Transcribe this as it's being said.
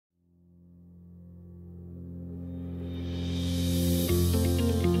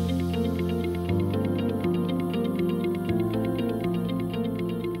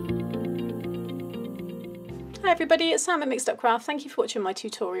everybody, it's Sam at Mixed Up Craft. Thank you for watching my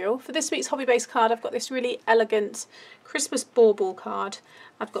tutorial. For this week's hobby-based card, I've got this really elegant Christmas bauble card.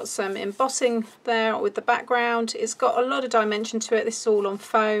 I've got some embossing there with the background. It's got a lot of dimension to it. This is all on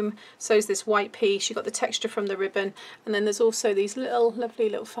foam. So is this white piece. You've got the texture from the ribbon. And then there's also these lovely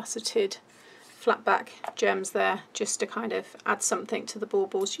little faceted flat back gems there, just to kind of add something to the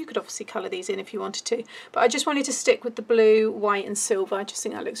baubles. You could obviously colour these in if you wanted to, but I just wanted to stick with the blue, white and silver. I just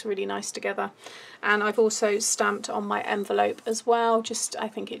think that looks really nice together. And I've also stamped on my envelope as well. I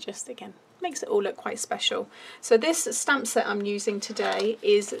think it just, again, makes it all look quite special. So this stamp set I'm using today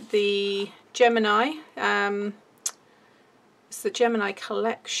is the Gemini. It's the Gemini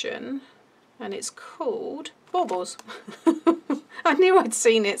collection, and it's called Baubles. I knew I'd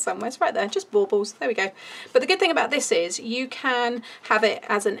seen it somewhere. It's right there, just baubles. There we go. But the good thing about this is you can have it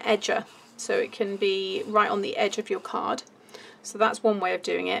as an edger, so it can be right on the edge of your card. So that's one way of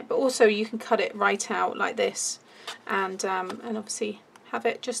doing it. But also you can cut it right out like this, and obviously have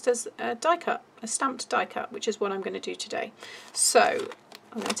it just as a die cut, a stamped die cut, which is what I'm going to do today. So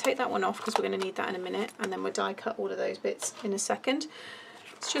I'm going to take that one off because we're going to need that in a minute, and then we'll die cut all of those bits in a second.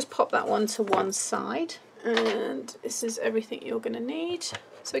 Let's just pop that one to one side. And this is everything you're going to need.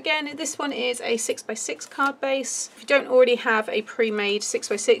 So again, this one is a 6x6 card base. If you don't already have a pre-made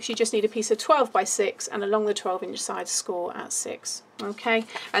 6x6, you just need a piece of 12x6 and along the 12-inch side score at 6. Okay,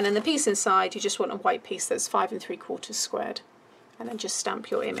 and then the piece inside, you just want a white piece that's 5 3/4 squared, and then just stamp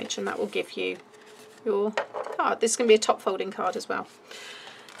your image, and that will give you your card. This is going to be a top folding card as well.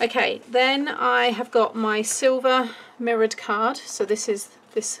 Okay, then I have got my silver mirrored card. So this is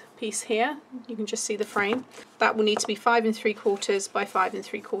this piece here. You can just see the frame. That will need to be 5 3/4 by 5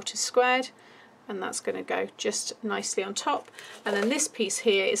 3/4 squared, and that's going to go just nicely on top. And then this piece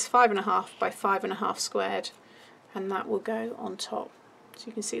here is 5 1/2 by 5 1/2 squared, and that will go on top. So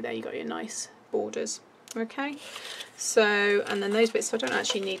you can see there you got your nice borders. Okay, so, and then those bits, so I don't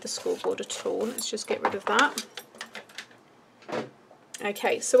actually need the scoreboard at all. Let's just get rid of that.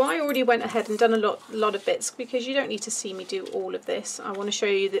 Okay, so I already went ahead and done a lot of bits because you don't need to see me do all of this. I want to show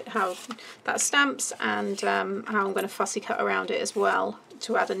you how that stamps, and how I'm going to fussy cut around it as well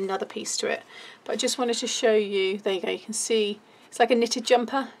to add another piece to it. But I just wanted to show you, there you go, you can see it's like a knitted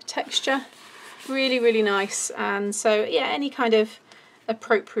jumper texture. Really, really nice. And so, yeah, any kind of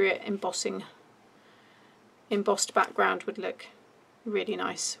appropriate embossed background would look really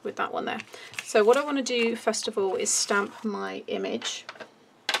nice with that one there. So what I want to do first of all is stamp my image.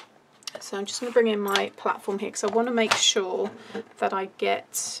 So I'm just going to bring in my platform here because I want to make sure that I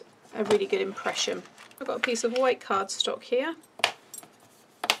get a really good impression. I've got a piece of white cardstock here,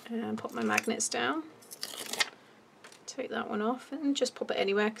 and pop my magnets down. Take that one off and just pop it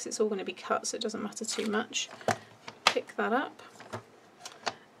anywhere because it's all going to be cut, so it doesn't matter too much. Pick that up,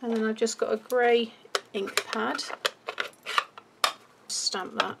 and then I've just got a grey ink pad.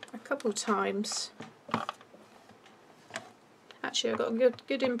 Stamp that a couple of times. Actually, I got a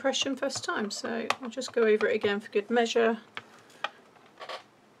good impression first time, so I'll just go over it again for good measure.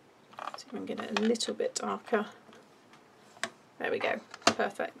 See if I can get it a little bit darker. There we go,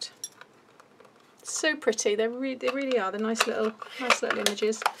 perfect. So pretty. They really are. They're nice little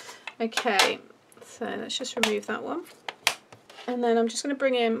images. Okay, so let's just remove that one, and then I'm just going to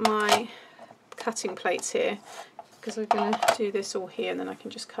bring in my cutting plates here, because I'm going to do this all here and then I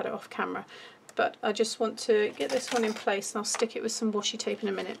can just cut it off camera. But I just want to get this one in place, and I'll stick it with some washi tape in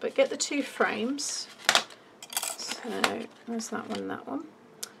a minute. But get the two frames. So there's that one,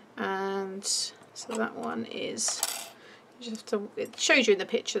 and so that one is, you just have to, it shows you in the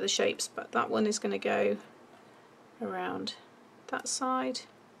picture the shapes, but that one is going to go around that side.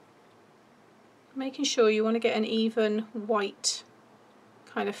 Making sure you want to get an even white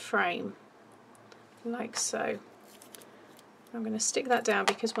kind of frame, like so. I'm going to stick that down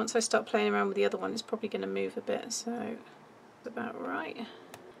because once I start playing around with the other one, it's probably going to move a bit, so that's about right.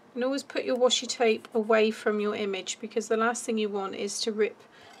 And always put your washi tape away from your image, because the last thing you want is to rip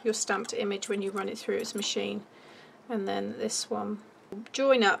your stamped image when you run it through its machine. And then this one will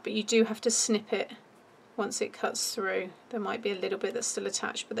join up, but you do have to snip it once it cuts through. There might be a little bit that's still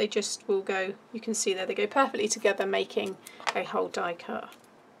attached, but they just will go, you can see there, they go perfectly together, making a whole die cut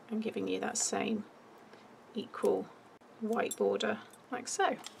and giving you that same equal white border, like so.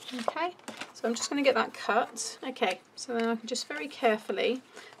 Okay, so I'm just going to get that cut. Okay, so then I can just very carefully,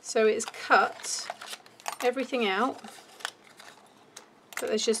 so it's cut everything out, but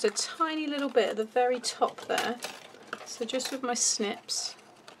there's just a tiny little bit at the very top there. So just with my snips,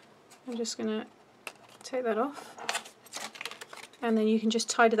 I'm just going to take that off, and then you can just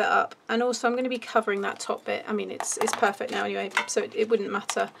tidy that up. And also I'm going to be covering that top bit. I mean, it's perfect now anyway, so it wouldn't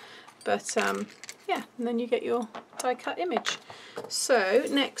matter, but yeah, and then you get your die cut image. So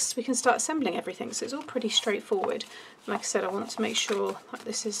next we can start assembling everything. So it's all pretty straightforward. Like I said, I want to make sure that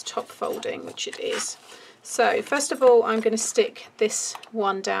this is top folding, which it is. So first of all, I'm going to stick this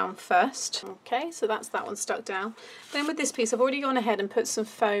one down first. Okay, so that's that one stuck down. Then with this piece, I've already gone ahead and put some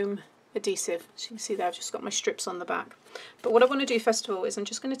foam adhesive. As you can see there, I've just got my strips on the back. But what I want to do first of all is I'm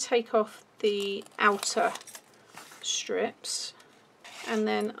just going to take off the outer strips, and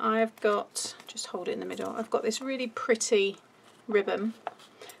then I've got, just hold it in the middle, I've got this really pretty ribbon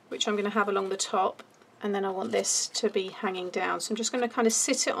which I'm going to have along the top, and then I want this to be hanging down. So I'm just going to kind of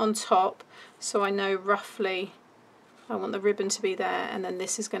sit it on top so I know roughly I want the ribbon to be there, and then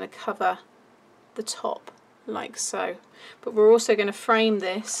this is going to cover the top like so. But we're also going to frame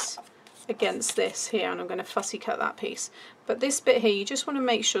this against this here, and I'm going to fussy cut that piece. But this bit here you just want to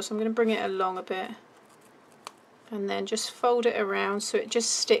make sure, so I'm going to bring it along a bit and then just fold it around so it just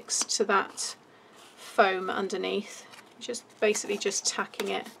sticks to that foam underneath. Just basically just tacking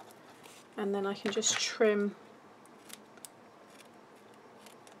it, and then I can just trim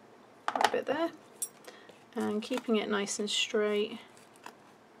a bit there and keeping it nice and straight.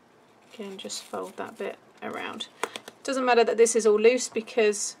 Again, just fold that bit around. Doesn't matter that this is all loose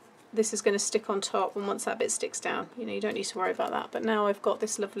because this is going to stick on top, and once that bit sticks down, you know, you don't need to worry about that. But now I've got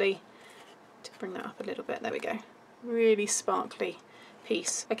this lovely, to bring that up a little bit, there we go, really sparkly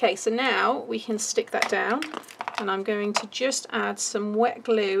piece. Okay, so now we can stick that down, and I'm going to just add some wet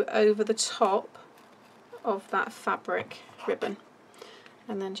glue over the top of that fabric ribbon,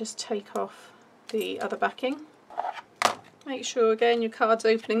 and then just take off the other backing. Make sure again your card's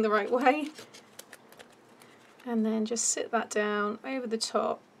opening the right way, and then just sit that down over the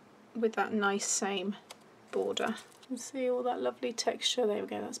top with that nice same border. You can see all that lovely texture. There we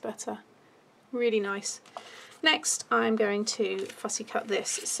go, that's better. Really nice. Next I'm going to fussy cut this.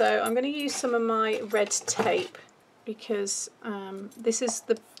 So I'm going to use some of my red tape because this is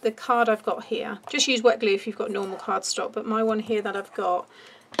the card I've got here. Just use wet glue if you've got normal cardstock, but my one here that I've got,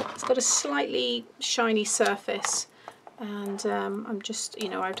 it's got a slightly shiny surface, and I'm just, you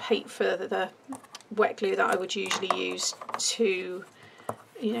know, I'd hate for the wet glue that I would usually use to,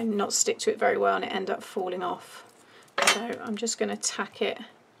 you know, not stick to it very well and it end up falling off. So I'm just going to tack it.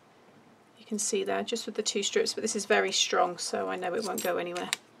 You can see there just with the two strips, but this is very strong, so I know it won't go anywhere.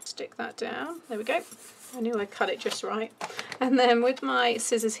 Stick that down. There we go. I knew I cut it just right. And then with my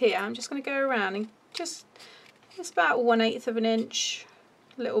scissors here, I'm just going to go around and just about 1/8 of an inch,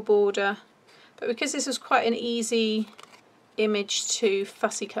 little border. But because this was quite an easy image to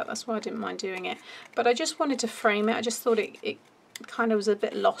fussy cut, that's why I didn't mind doing it. But I just wanted to frame it. I just thought it kind of was a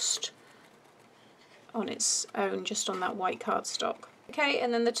bit lost on its own just on that white cardstock. Okay,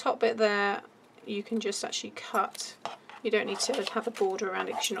 and then the top bit there you can just actually cut. You don't need to have a border around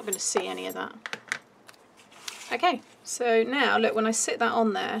it because you're not going to see any of that. Okay, so now look, when I sit that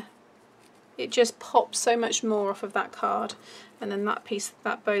on there, it just pops so much more off of that card, and then that piece,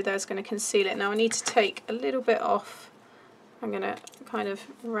 that bow there, is going to conceal it. Now I need to take a little bit off. I'm going to kind of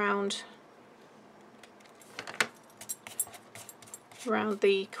round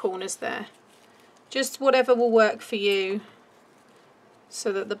the corners there. Just whatever will work for you,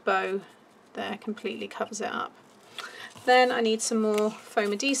 so that the bow there completely covers it up. Then I need some more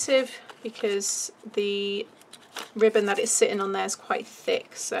foam adhesive because the ribbon that it's sitting on there is quite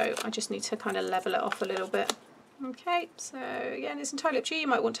thick, so I just need to kind of level it off a little bit. Okay, so again, it's entirely up to you. You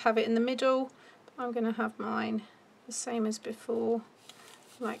might want to have it in the middle, but I'm going to have mine the same as before,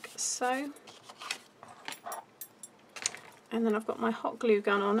 like so. And then I've got my hot glue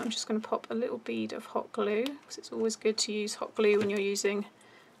gun on. I'm just going to pop a little bead of hot glue because it's always good to use hot glue when you're using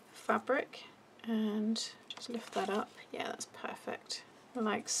fabric, and just lift that up. Yeah, that's perfect,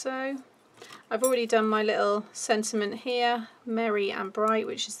 like so. I've already done my little sentiment here, merry and bright,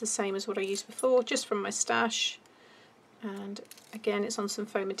 which is the same as what I used before, just from my stash. And again, it's on some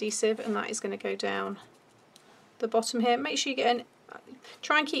foam adhesive, and that is going to go down the bottom here. Make sure you get in,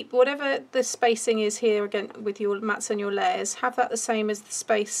 try and keep whatever the spacing is here again with your mats and your layers, have that the same as the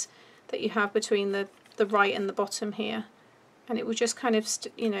space that you have between the right and the bottom here, and it will just kind of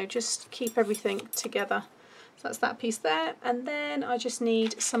you know, just keep everything together. So that's that piece there, and then I just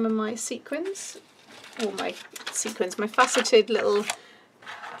need some of my sequins, or my faceted little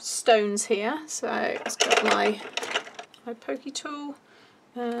stones here. So I've got my pokey tool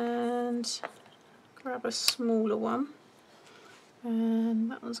and grab a smaller one, and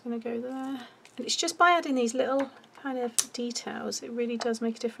that one's going to go there. And it's just by adding these little kind of details, it really does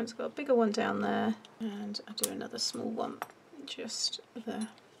make a difference. I've got a bigger one down there, and I'll do another small one just there.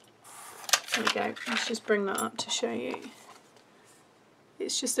 There we go. Let's just bring that up to show you.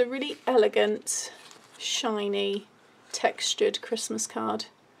 It's just a really elegant, shiny, textured Christmas card.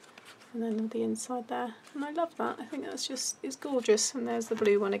 And then the inside there, and I love that. I think that's just, it's gorgeous. And there's the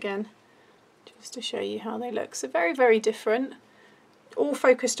blue one again, just to show you how they look. So very, very different, all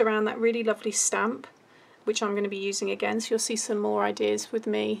focused around that really lovely stamp, which I'm going to be using again. So you'll see some more ideas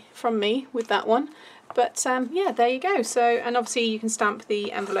from me with that one. But yeah, there you go. So, and obviously you can stamp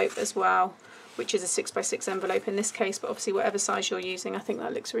the envelope as well, which is a 6x6 envelope in this case, but obviously whatever size you're using, I think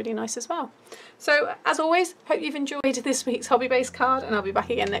that looks really nice as well. So as always, hope you've enjoyed this week's hobby-based card, and I'll be back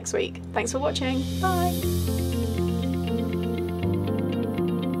again next week. Thanks for watching. Bye.